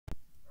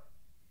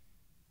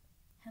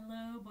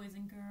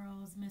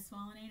girls, Miss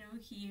Wallenado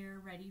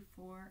here, ready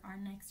for our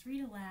next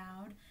read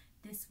aloud.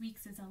 This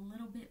week's is a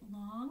little bit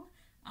long,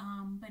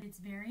 but it's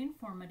very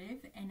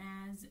informative, and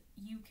as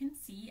you can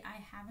see, I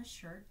have a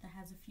shirt that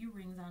has a few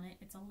rings on it.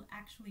 It's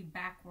actually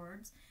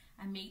backwards.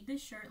 I made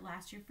this shirt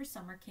last year for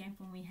summer camp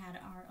when we had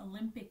our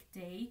Olympic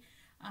day,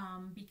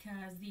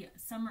 because the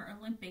Summer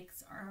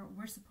Olympics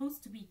were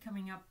supposed to be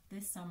coming up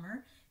this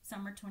summer,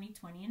 summer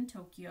 2020 in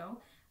Tokyo.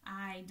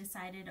 I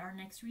decided our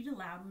next read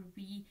aloud would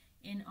be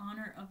in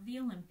honor of the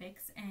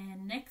Olympics,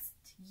 and next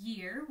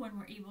year when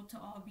we're able to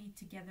all be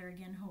together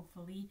again,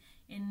 hopefully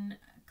in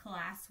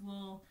class,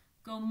 we'll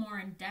go more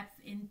in depth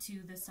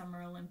into the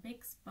Summer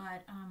Olympics.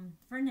 But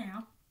for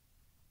now,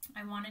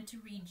 I wanted to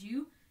read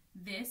you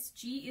this.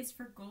 G is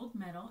for gold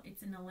medal.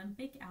 It's an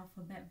Olympic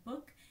alphabet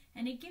book,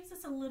 and it gives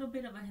us a little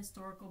bit of a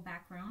historical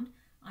background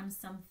on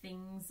some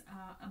things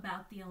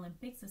about the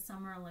Olympics, the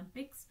Summer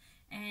Olympics.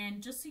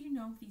 And just so you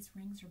know, these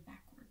rings are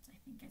backwards. I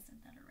think I said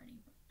that already,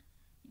 but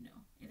you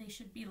know, they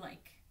should be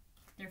like,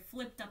 they're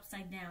flipped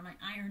upside down. I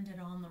ironed it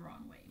on the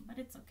wrong way, but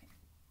it's okay.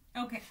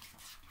 Okay,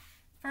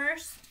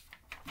 first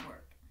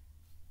word.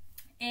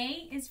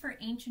 A is for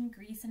ancient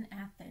Greece and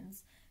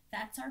Athens.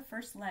 That's our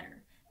first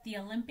letter. The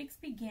Olympics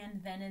began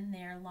then and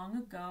there, long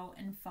ago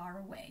and far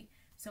away.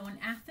 So in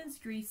Athens,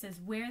 Greece is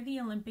where the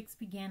Olympics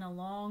began a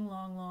long,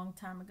 long, long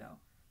time ago.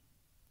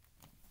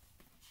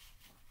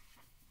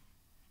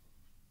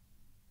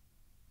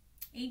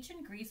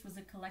 Ancient Greece was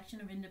a collection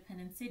of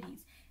independent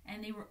cities,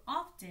 and they were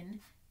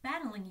often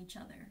battling each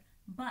other.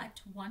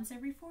 But once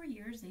every 4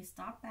 years, they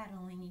stopped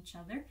battling each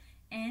other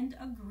and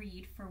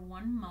agreed for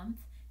 1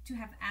 month to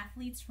have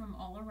athletes from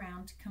all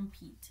around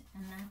compete.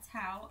 And that's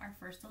how our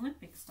first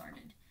Olympics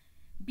started.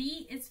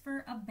 B is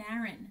for a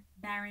baron,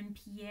 Baron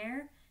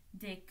Pierre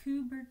de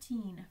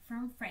Coubertin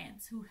from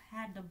France, who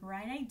had the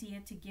bright idea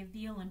to give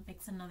the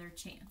Olympics another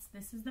chance.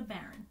 This is the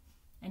baron,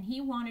 and he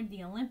wanted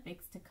the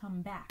Olympics to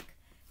come back.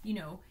 You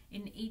know,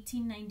 in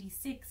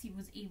 1896, he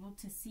was able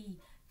to see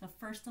the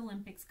first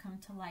Olympics come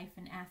to life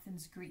in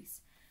Athens,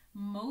 Greece.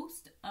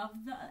 Most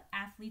of the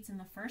athletes in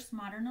the first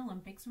modern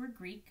Olympics were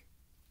Greek.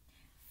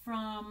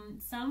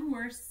 Some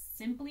were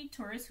simply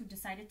tourists who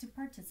decided to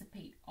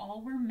participate.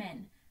 All were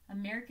men.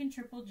 American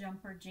triple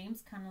jumper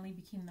James Connolly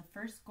became the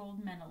first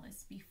gold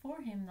medalist.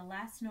 Before him, the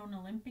last known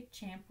Olympic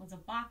champ was a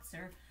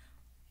boxer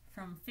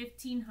from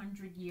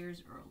 1500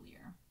 years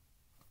earlier.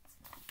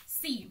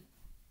 C.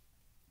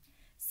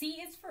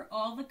 C is for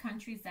all the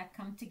countries that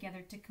come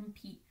together to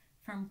compete,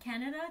 from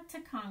Canada to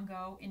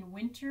Congo in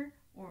winter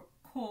or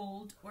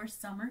cold or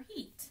summer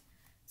heat.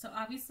 So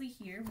obviously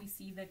here we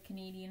see the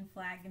Canadian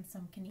flag and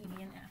some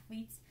Canadian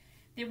athletes.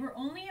 There were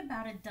only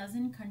about a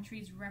dozen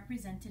countries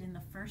represented in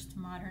the first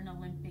modern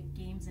Olympic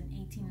Games in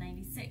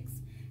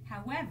 1896.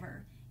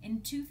 However,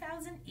 in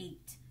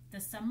 2008, the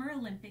Summer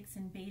Olympics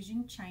in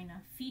Beijing,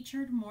 China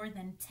featured more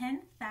than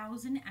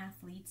 10,000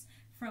 athletes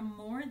from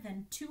more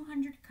than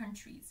 200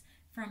 countries,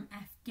 from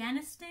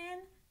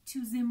Afghanistan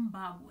to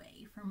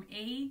Zimbabwe, from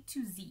A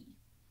to Z.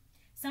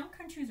 Some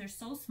countries are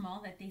so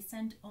small that they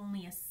send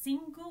only a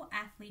single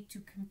athlete to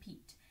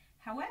compete.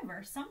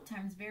 However,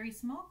 sometimes very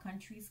small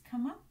countries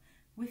come up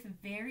with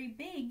very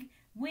big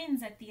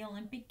wins at the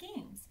Olympic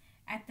Games.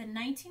 At the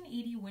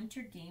 1980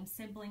 Winter Games,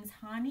 siblings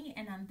Hani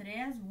and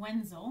Andreas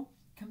Wenzel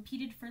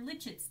competed for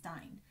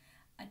Liechtenstein,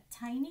 a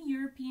tiny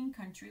European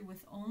country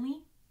with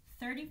only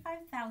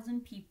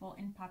 35,000 people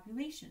in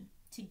population.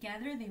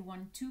 Together, they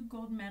won 2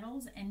 gold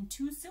medals and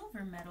 2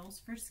 silver medals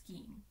for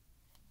skiing.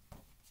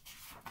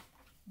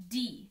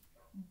 D.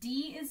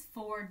 D is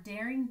for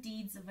daring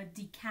deeds of a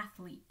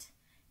decathlete.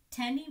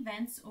 10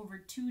 events over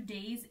 2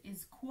 days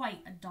is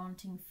quite a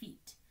daunting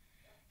feat.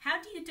 How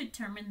do you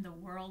determine the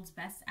world's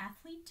best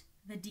athlete?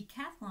 The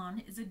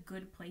decathlon is a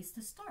good place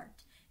to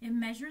start. It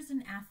measures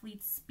an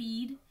athlete's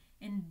speed,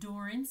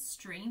 endurance,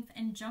 strength,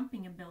 and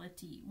jumping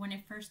ability. When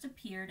it first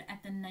appeared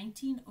at the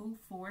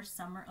 1904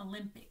 Summer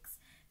Olympics,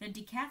 the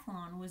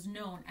decathlon was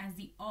known as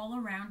the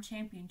All-Around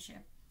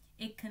Championship.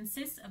 It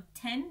consists of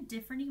 10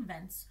 different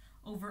events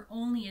over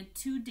only a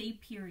 2-day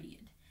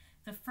period.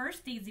 The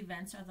first day's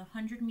events are the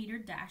 100-meter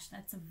dash.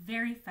 That's a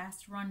very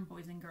fast run,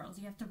 boys and girls.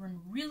 You have to run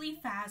really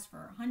fast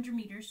for 100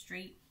 meters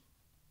straight.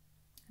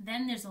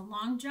 Then there's a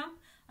long jump,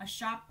 a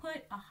shot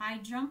put, a high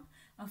jump,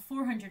 a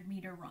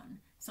 400-meter run.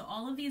 So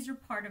all of these are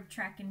part of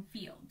track and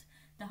field.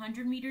 The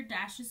 100-meter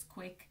dash is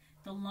quick.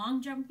 The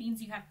long jump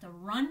means you have to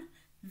run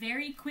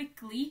very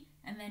quickly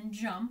and then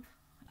jump.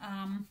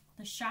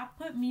 The shot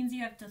put means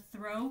you have to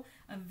throw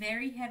a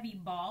very heavy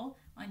ball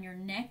on your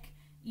neck,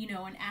 you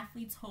know, and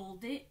athletes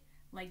hold it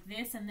like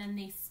this and then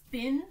they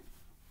spin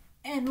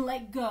and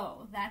let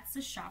go. That's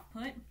the shot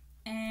put.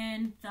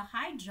 And the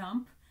high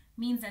jump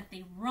means that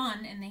they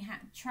run and they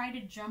try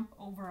to jump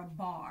over a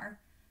bar.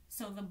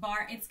 So the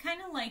bar, it's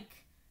kind of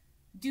like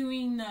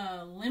doing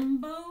the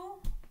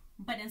limbo,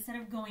 but instead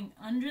of going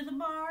under the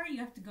bar, you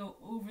have to go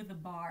over the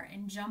bar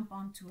and jump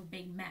onto a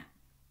big mat.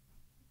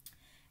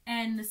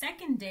 And the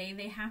second day,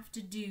 they have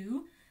to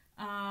do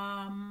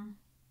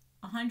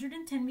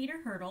 110-meter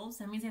hurdles.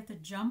 That means they have to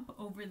jump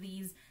over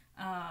these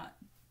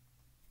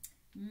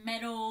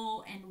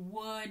metal and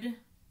wood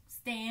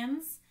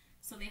stands,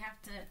 so they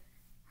have to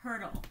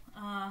hurdle.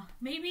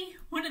 Maybe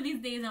one of these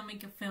days I'll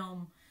make a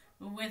film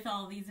with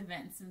all these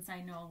events, since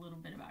I know a little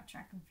bit about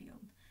track and field.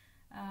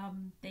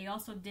 They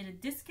also did a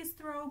discus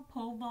throw,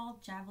 pole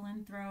vault,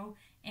 javelin throw,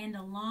 and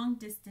a long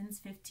distance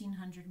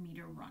 1,500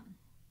 meter run.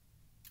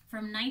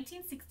 From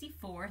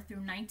 1964 through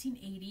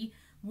 1980,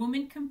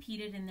 women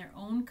competed in their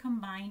own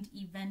combined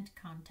event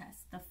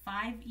contest, the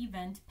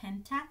 5-event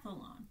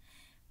pentathlon.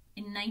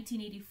 In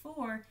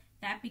 1984,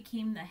 that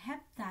became the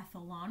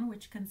heptathlon,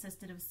 which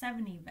consisted of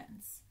 7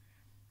 events.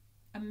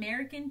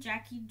 American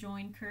Jackie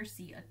Joyne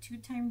Kersee, a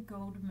 2-time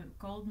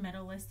gold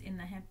medalist in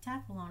the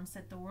heptathlon,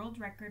 set the world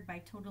record by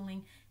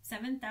totaling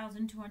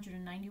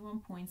 7,291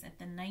 points at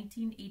the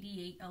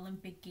 1988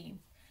 Olympic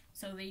Games.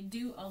 So they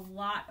do a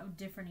lot of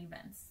different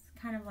events.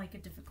 Kind of like a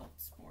difficult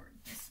sport,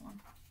 this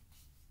one.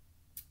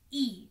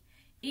 E.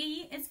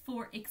 E is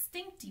for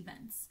extinct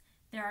events.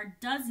 There are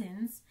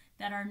dozens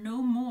that are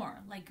no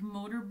more, like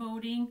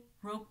motorboating,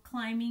 rope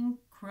climbing,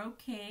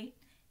 croquet,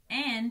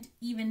 and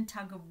even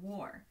tug of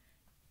war.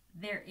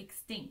 They're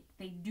extinct.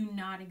 They do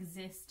not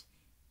exist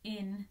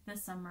in the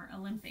Summer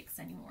Olympics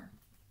anymore.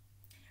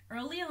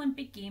 Early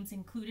Olympic Games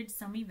included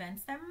some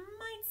events that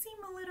might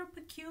seem a little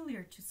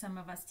peculiar to some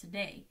of us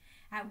today.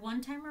 At one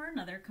time or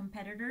another,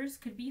 competitors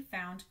could be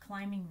found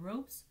climbing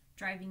ropes,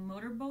 driving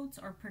motorboats,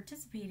 or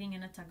participating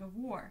in a tug of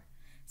war.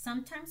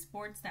 Sometimes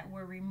sports that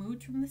were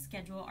removed from the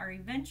schedule are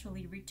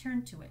eventually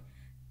returned to it.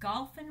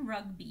 Golf and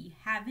rugby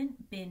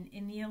haven't been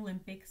in the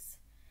Olympics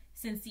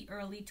since the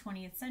early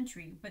 20th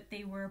century, but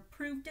they were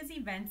approved as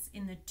events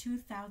in the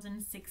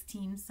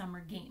 2016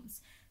 Summer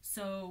Games.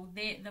 So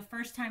the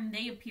first time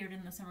they appeared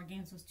in the Summer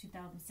Games was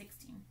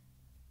 2016.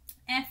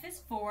 F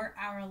is for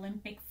our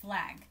Olympic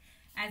flag.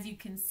 As you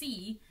can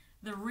see,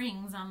 the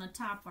rings on the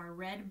top are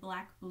red,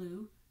 black,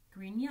 blue,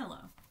 green,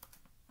 yellow.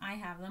 I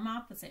have them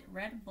opposite.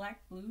 Red,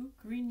 black, blue,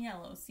 green,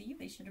 yellow. See,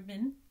 they should have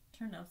been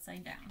turned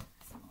upside down.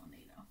 Small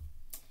NATO.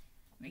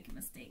 Making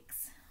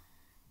mistakes.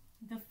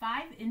 The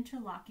 5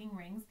 interlocking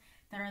rings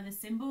that are the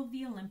symbol of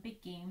the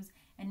Olympic Games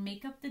and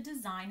make up the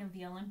design of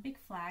the Olympic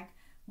flag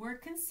were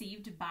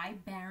conceived by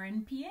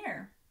Baron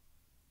Pierre,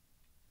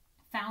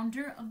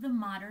 founder of the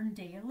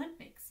modern-day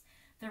Olympics.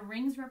 The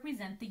rings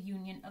represent the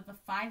union of the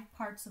 5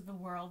 parts of the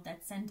world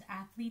that send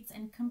athletes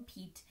and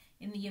compete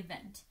in the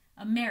event.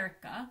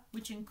 America,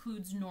 which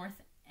includes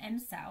North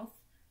and South,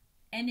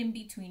 and in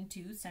between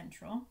 2,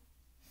 Central.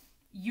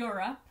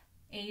 Europe,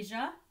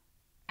 Asia,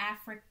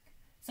 Africa.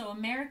 So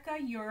America,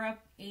 Europe,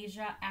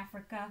 Asia,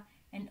 Africa,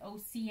 and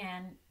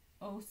Oceania,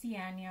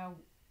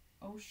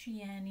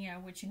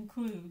 which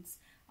includes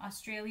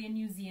Australia,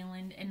 New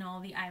Zealand, and all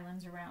the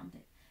islands around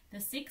it. The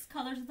 6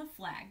 colors of the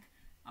flag,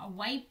 a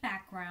white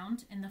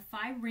background, and the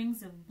 5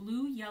 rings of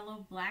blue,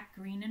 yellow, black,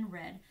 green, and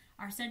red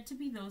are said to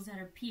be those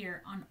that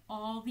appear on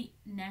all the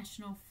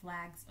national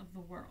flags of the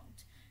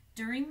world.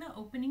 During the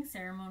opening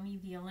ceremony,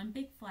 the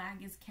Olympic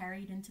flag is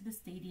carried into the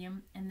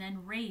stadium and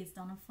then raised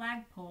on a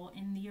flagpole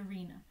in the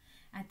arena.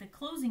 At the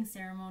closing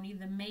ceremony,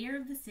 the mayor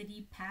of the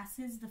city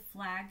passes the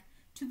flag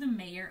to the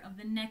mayor of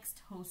the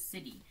next host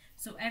city.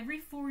 So every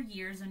 4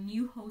 years, a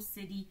new host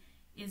city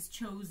is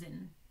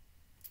chosen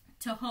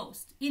to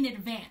host in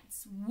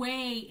advance,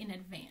 way in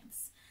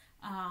advance.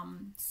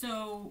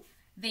 So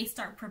they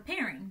start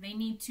preparing. They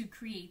need to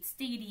create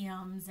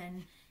stadiums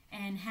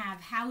and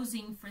have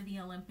housing for the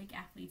Olympic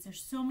athletes.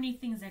 There's so many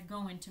things that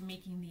go into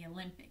making the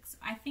Olympics.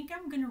 I think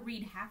I'm going to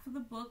read half of the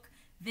book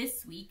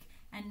this week,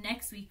 and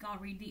next week I'll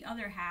read the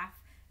other half,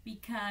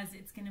 because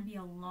it's going to be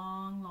a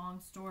long, long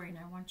story, and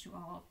I want you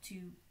all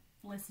to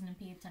listen and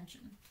pay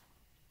attention.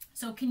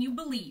 So can you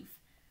believe,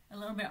 a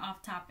little bit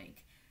off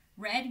topic,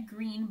 red,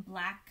 green,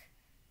 black,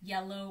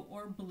 yellow,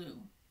 or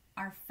blue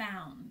are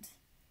found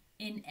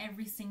in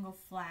every single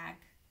flag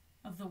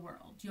of the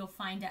world. You'll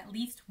find at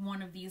least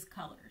one of these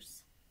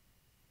colors.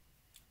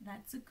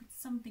 That's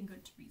something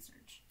good to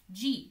research.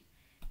 G.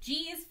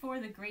 G is for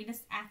the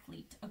greatest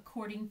athlete,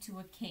 according to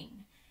a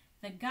king.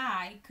 The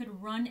guy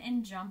could run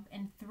and jump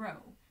and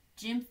throw.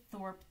 Jim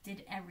Thorpe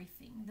did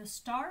everything. The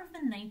star of the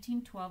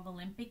 1912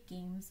 Olympic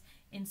Games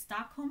in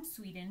Stockholm,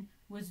 Sweden,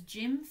 was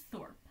Jim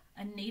Thorpe,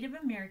 a Native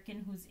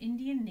American whose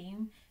Indian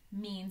name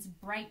means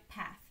bright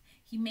path.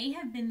 He may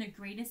have been the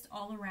greatest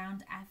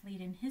all-around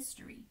athlete in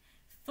history.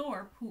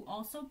 Thorpe, who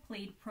also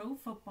played pro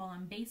football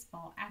and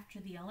baseball after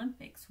the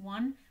Olympics,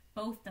 won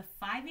both the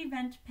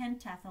 5-event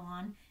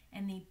pentathlon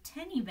and the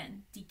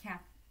 10-event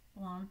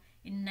decathlon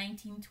in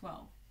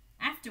 1912.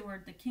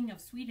 Afterward, the King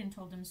of Sweden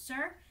told him,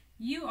 "Sir,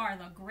 you are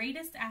the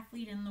greatest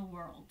athlete in the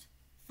world."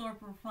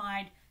 Thorpe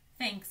replied,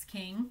 "Thanks,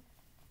 King."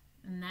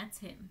 And that's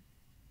him,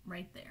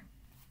 right there.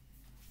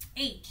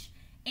 H.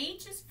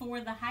 H is for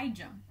the high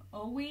jump,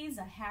 always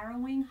a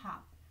harrowing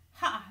hop.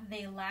 Ha!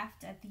 They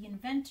laughed at the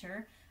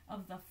inventor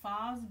of the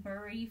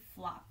Fosbury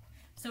flop.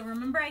 So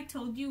remember I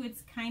told you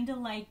it's kind of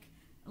like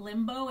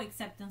limbo,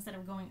 except instead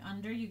of going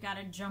under, you got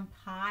to jump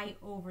high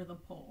over the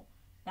pole.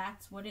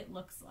 That's what it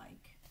looks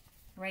like,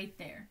 right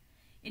there.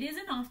 It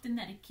isn't often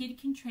that a kid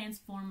can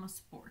transform a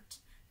sport.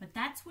 But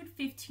that's what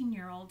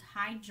 15-year-old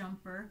high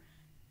jumper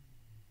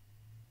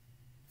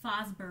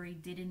Fosbury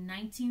did in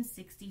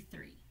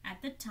 1963.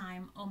 At the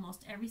time,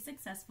 almost every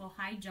successful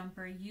high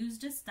jumper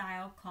used a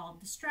style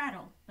called the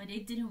straddle, but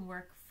it didn't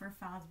work for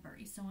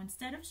Fosbury. So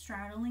instead of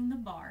straddling the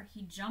bar,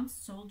 he jumped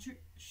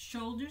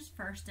shoulders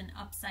first and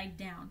upside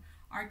down,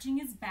 arching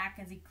his back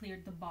as he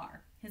cleared the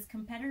bar. His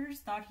competitors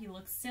thought he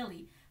looked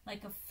silly,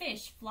 like a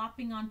fish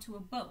flopping onto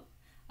a boat.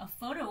 A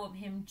photo of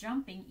him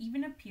jumping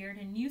even appeared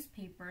in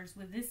newspapers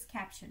with this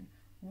caption,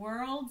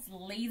 "World's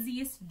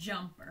laziest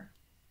jumper."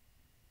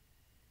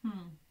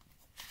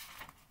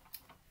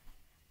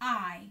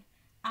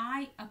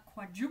 I, a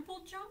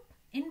quadruple jump?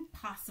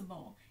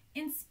 Impossible.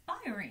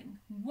 Inspiring.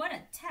 What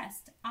a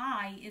test.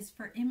 I is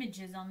for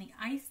images on the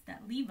ice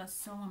that leave us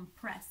so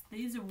impressed.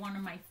 These are one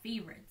of my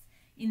favorites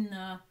in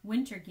the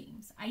Winter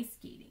Games, ice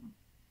skating.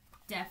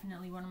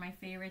 Definitely one of my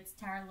favorites.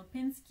 Tara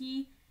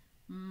Lipinski,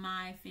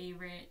 my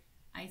favorite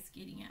ice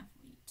skating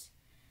athlete.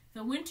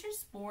 The winter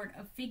sport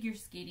of figure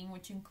skating,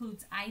 which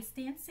includes ice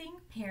dancing,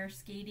 pair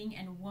skating,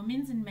 and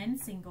women's and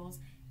men's singles,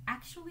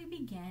 actually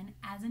began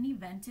as an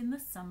event in the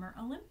Summer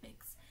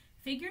Olympics.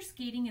 Figure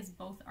skating is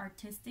both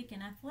artistic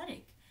and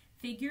athletic.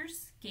 Figures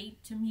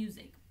skate to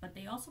music, but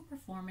they also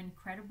perform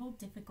incredible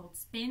difficult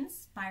spins,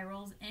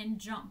 spirals, and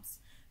jumps.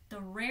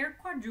 The rare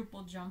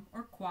quadruple jump,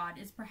 or quad,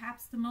 is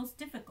perhaps the most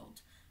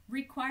difficult,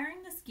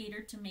 requiring the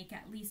skater to make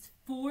at least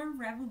 4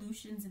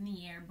 revolutions in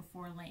the air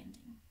before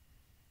landing.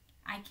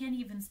 I can't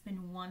even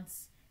spin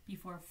once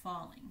before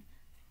falling.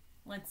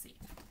 Let's see.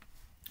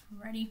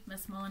 Ready?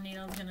 Miss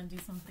Molinado is going to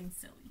do something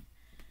silly.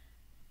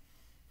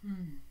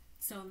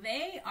 So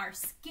they are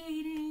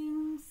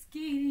skating,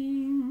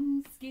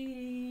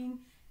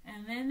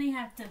 and then they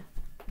have to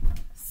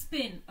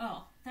spin.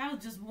 Oh, that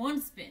was just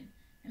one spin.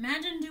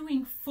 Imagine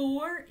doing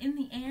 4 in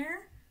the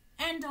air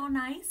and on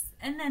ice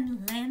and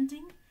then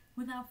landing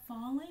without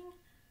falling.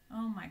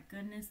 Oh my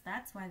goodness,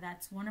 that's why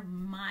that's one of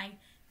my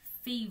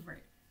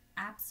favorite,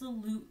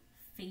 absolute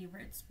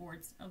favorite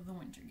sports of the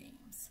Winter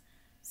Games.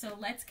 So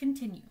let's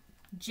continue.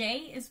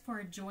 J is for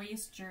a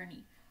joyous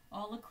journey.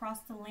 All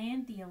across the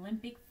land, the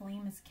Olympic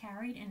flame is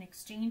carried and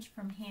exchanged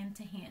from hand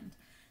to hand.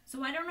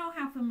 So I don't know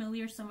how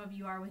familiar some of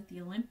you are with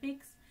the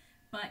Olympics,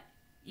 but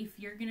if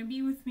you're going to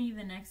be with me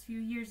the next few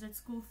years at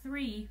School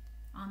 3,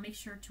 I'll make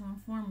sure to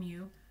inform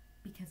you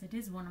because it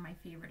is one of my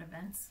favorite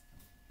events.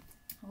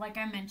 Like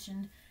I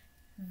mentioned,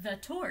 the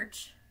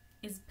torch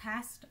is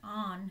passed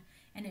on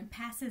and it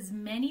passes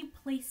many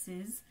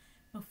places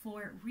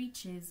before it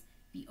reaches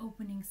the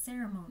opening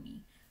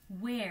ceremony,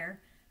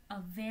 where a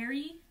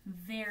very,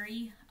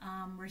 very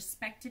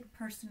respected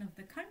person of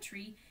the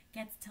country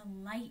gets to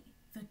light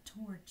the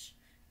torch.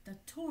 The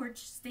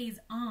torch stays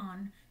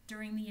on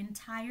during the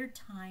entire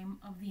time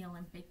of the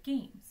Olympic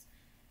Games.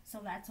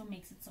 So that's what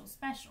makes it so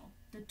special.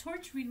 The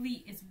torch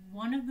relay is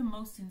one of the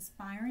most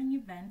inspiring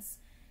events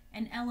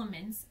and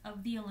elements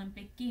of the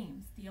Olympic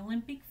Games. The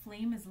Olympic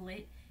flame is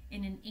lit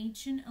in an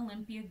ancient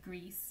Olympia,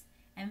 Greece,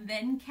 and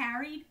then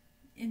carried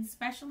in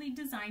specially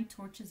designed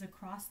torches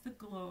across the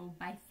globe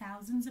by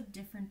thousands of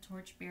different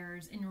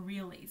torchbearers in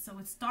relays. So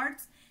it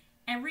starts,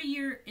 every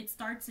year it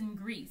starts in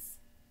Greece,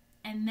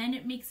 and then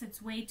it makes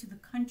its way to the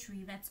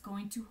country that's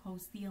going to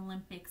host the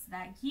Olympics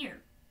that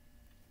year.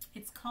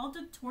 It's called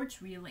a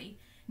torch relay,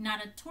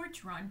 not a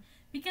torch run,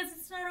 because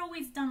it's not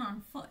always done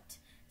on foot.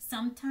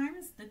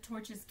 Sometimes the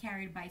torch is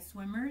carried by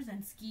swimmers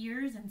and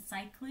skiers and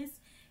cyclists.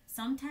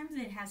 Sometimes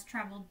it has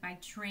traveled by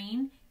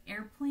train,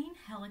 airplane,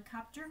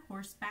 helicopter,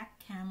 horseback,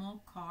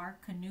 camel, car,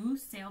 canoe,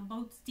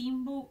 sailboat,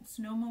 steamboat,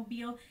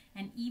 snowmobile,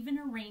 and even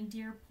a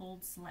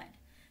reindeer-pulled sled.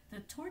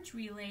 The torch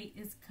relay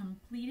is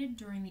completed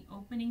during the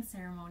opening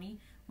ceremony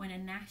when a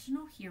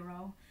national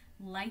hero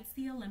lights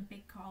the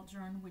Olympic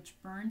cauldron, which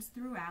burns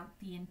throughout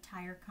the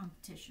entire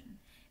competition,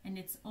 and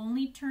it's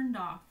only turned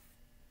off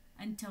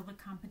until the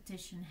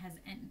competition has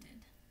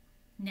ended.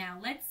 Now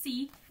let's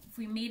see if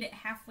we made it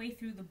halfway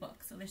through the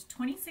book. So there's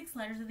 26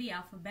 letters of the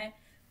alphabet,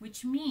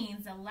 which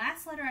means the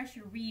last letter I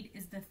should read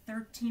is the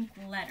 13th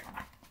letter.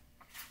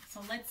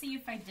 So let's see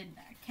if I did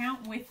that.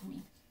 Count with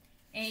me.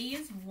 A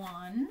is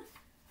 1,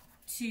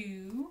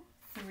 2,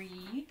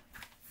 3,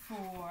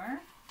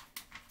 4,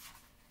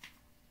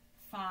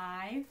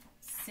 5,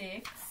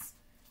 6,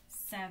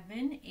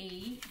 7,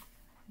 8,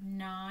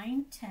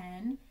 9,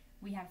 10.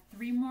 We have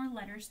 3 more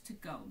letters to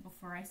go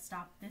before I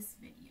stop this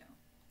video.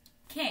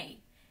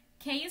 K.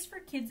 K is for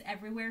kids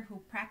everywhere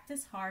who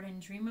practice hard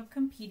and dream of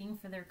competing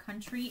for their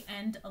country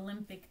and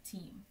Olympic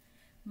team.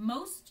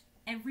 Most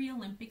every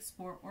Olympic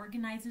sport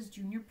organizes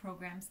junior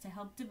programs to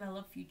help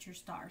develop future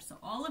stars. So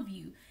all of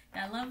you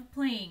that love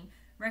playing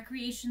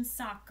recreation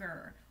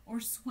soccer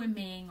or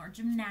swimming or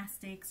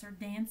gymnastics or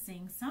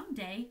dancing,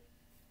 someday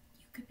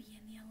you could be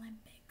in the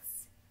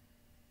Olympics.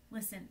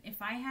 Listen,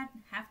 if I had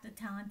half the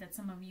talent that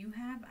some of you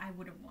have, I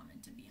would have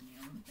wanted to be in the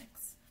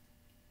Olympics.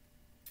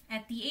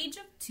 At the age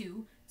of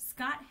 2,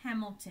 Scott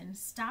Hamilton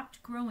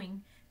stopped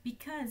growing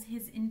because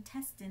his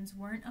intestines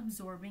weren't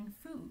absorbing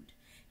food.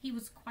 He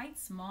was quite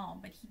small,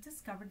 but he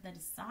discovered that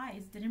his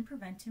size didn't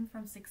prevent him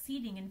from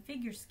succeeding in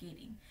figure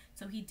skating,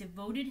 so he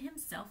devoted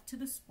himself to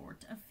the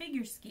sport of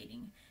figure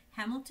skating.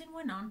 Hamilton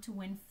went on to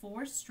win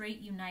 4 straight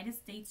United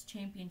States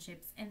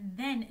championships and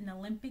then an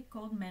Olympic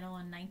gold medal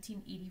in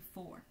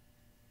 1984.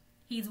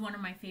 He's one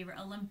of my favorite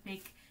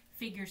Olympic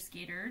figure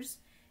skaters.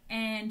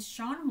 And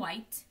Shaun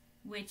White,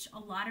 which a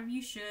lot of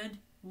you should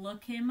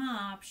look him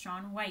up.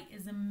 Shaun White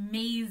is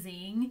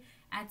amazing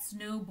at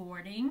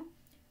snowboarding.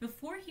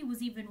 Before he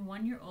was even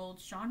 1 year old,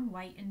 Shaun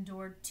White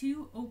endured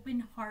 2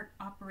 open heart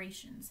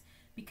operations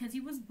because he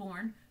was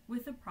born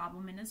with a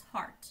problem in his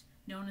heart,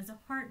 known as a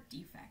heart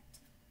defect.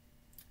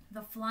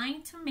 The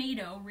Flying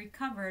Tomato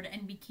recovered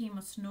and became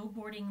a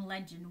snowboarding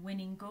legend,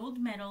 winning gold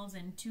medals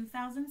in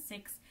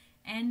 2006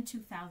 and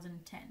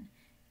 2010.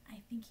 I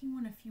think he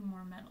won a few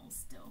more medals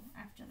still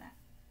after that.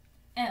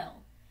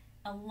 L.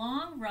 A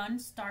long run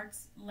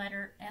starts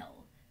letter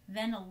L.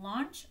 Then a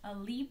launch, a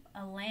leap,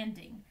 a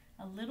landing.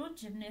 A little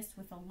gymnast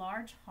with a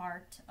large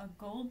heart, a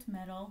gold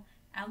medal,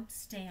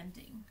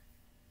 outstanding.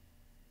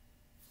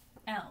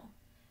 L.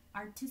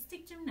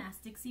 Artistic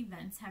gymnastics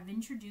events have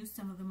introduced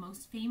some of the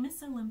most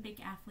famous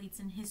Olympic athletes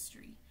in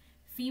history.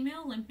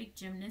 Female Olympic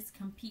gymnasts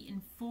compete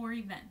in 4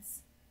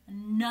 events.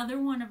 Another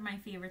one of my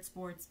favorite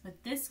sports,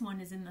 but this one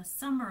is in the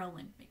Summer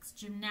Olympics,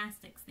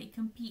 gymnastics. They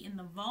compete in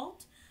the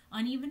vault,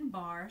 uneven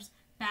bars,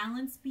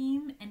 balance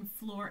beam, and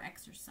floor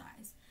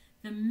exercise.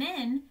 The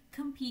men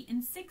compete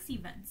in 6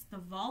 events: the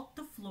vault,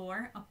 the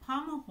floor, a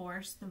pommel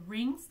horse, the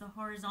rings, the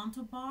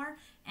horizontal bar,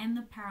 and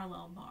the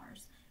parallel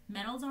bars.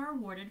 Medals are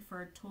awarded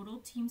for a total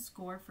team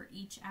score for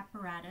each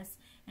apparatus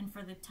and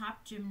for the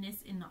top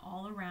gymnast in the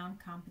all-around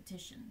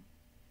competition.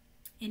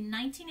 In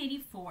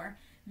 1984,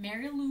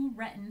 Mary Lou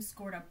Retton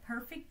scored a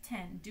perfect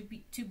 10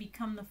 to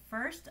become the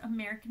first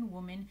American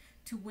woman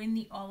to win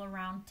the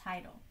all-around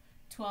title.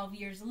 12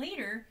 years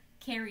later,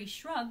 Carrie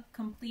Shrug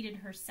completed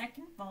her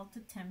second vault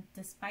attempt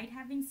despite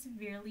having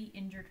severely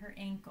injured her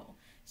ankle.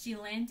 She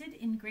landed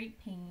in great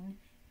pain,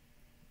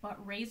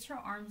 but raised her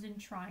arms in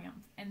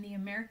triumph, and the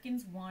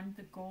Americans won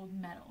the gold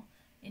medal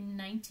in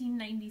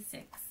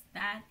 1996.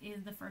 That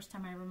is the first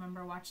time I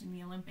remember watching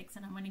the Olympics,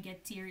 and I'm going to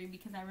get teary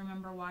because I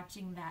remember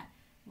watching that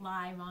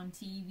live on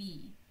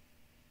TV.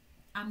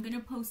 I'm going to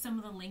post some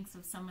of the links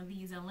of some of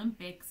these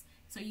Olympics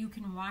so you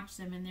can watch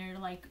them, and they're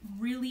like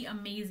really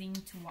amazing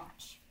to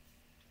watch.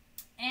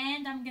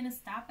 And I'm going to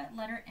stop at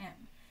letter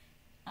M.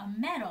 A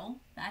medal,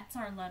 that's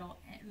our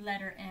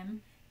letter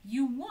M.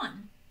 You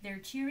won. They're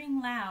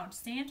cheering loud.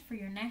 Stand for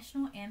your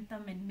national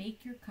anthem and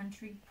make your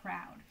country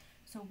proud.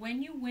 So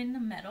when you win the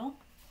medal,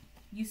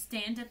 you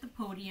stand at the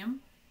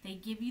podium. They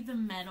give you the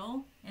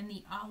medal and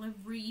the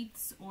olive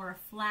wreaths or a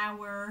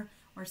flower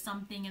or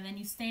something, and then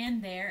you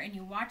stand there and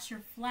you watch your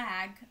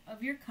flag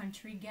of your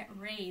country get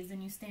raised,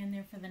 and you stand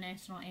there for the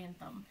national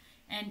anthem.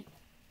 And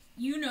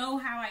you know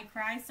how I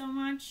cry so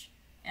much?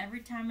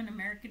 Every time an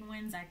American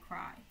wins, I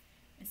cry.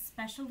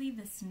 Especially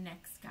this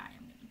next guy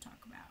I'm going to talk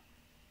about.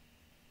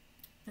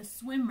 The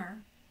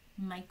swimmer,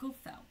 Michael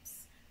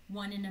Phelps,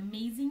 won an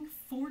amazing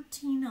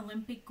 14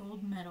 Olympic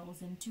gold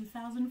medals in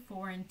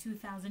 2004 and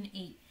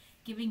 2008,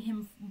 giving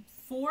him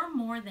 4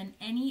 more than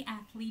any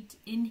athlete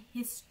in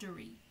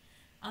history.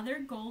 Other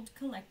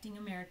gold-collecting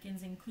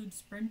Americans include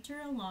sprinter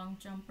and long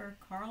jumper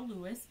Carl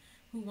Lewis,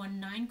 who won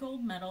 9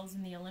 gold medals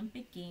in the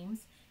Olympic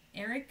Games,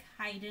 Eric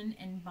Heiden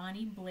and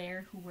Bonnie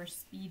Blair, who were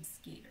speed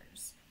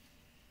skaters.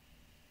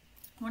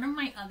 One of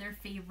my other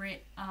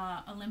favorite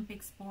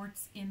Olympic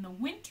sports in the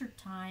winter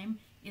time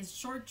is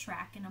short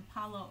track, and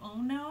Apollo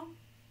Ono.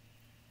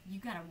 You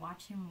gotta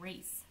watch him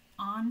race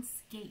on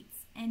skates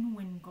and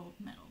win gold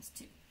medals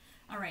too.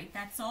 Alright,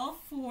 that's all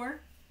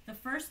for the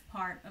first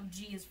part of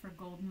G is for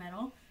gold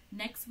medal.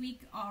 Next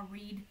week I'll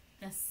read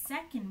the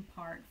second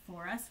part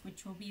for us,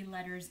 which will be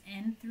letters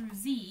N through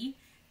Z,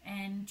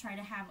 and try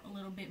to have a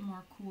little bit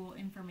more cool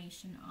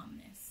information on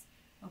this.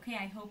 Okay,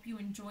 I hope you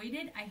enjoyed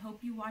it. I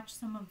hope you watched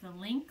some of the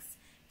links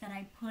that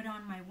I put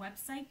on my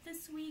website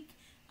this week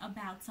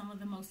about some of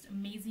the most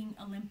amazing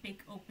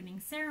Olympic opening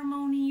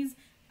ceremonies,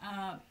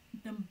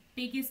 the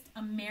biggest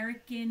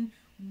American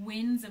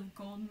wins of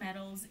gold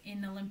medals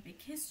in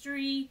Olympic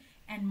history,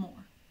 and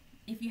more.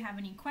 If you have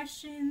any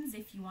questions,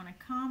 if you want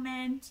to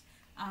comment,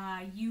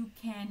 you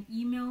can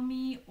email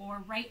me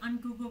or write on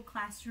Google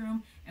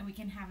Classroom, and we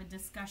can have a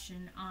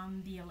discussion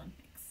on the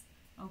Olympics.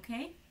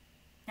 Okay?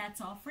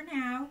 That's all for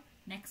now.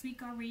 Next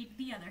week I'll read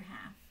the other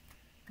half.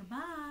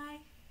 Goodbye.